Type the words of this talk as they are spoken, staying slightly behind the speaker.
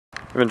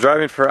We've been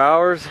driving for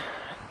hours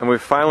and we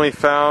finally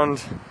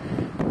found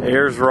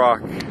Ayers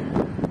Rock.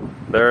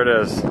 There it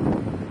is.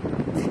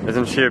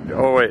 Isn't she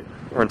oh wait,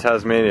 we're in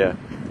Tasmania.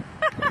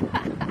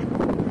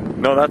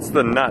 No, that's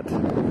the nut.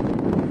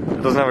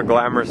 It doesn't have a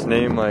glamorous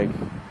name like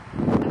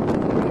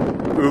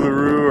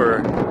Uluru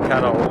or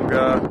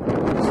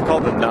Kataoga. It's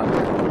called the nut.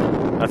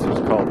 That's what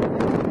it's called.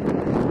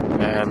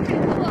 And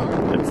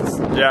it's,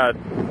 yeah,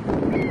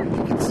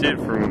 you can see it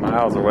from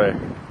miles away.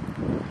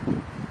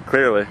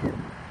 Clearly.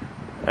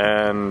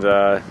 And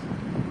yeah,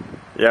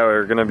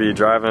 we're gonna be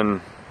driving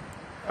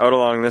out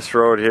along this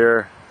road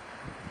here.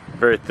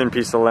 Very thin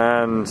piece of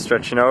land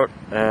stretching out,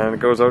 and it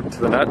goes out to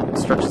the nut,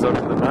 stretches out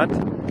to the nut.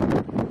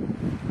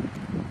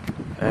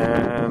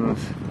 And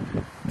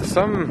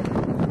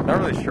not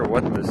really sure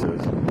what this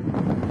is.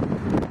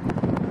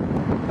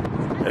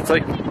 It's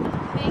like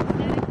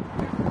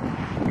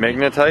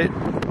magnetite,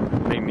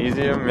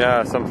 magnesium,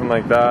 yeah, something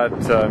like that.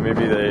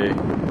 Maybe there's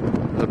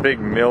a big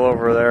mill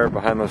over there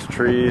behind those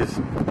trees,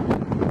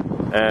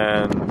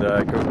 and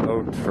it goes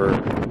out for,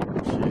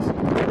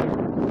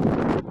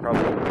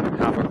 probably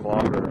half a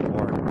kilometer or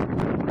more.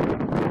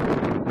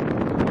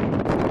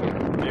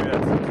 Maybe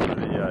that's into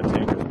the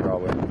tankers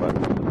probably, but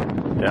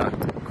yeah,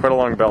 quite a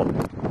long belt.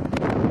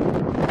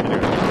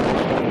 Anyway,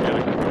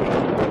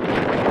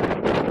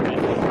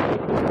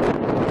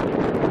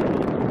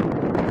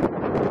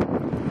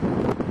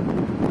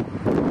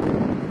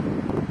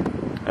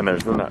 and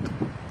there's the nut.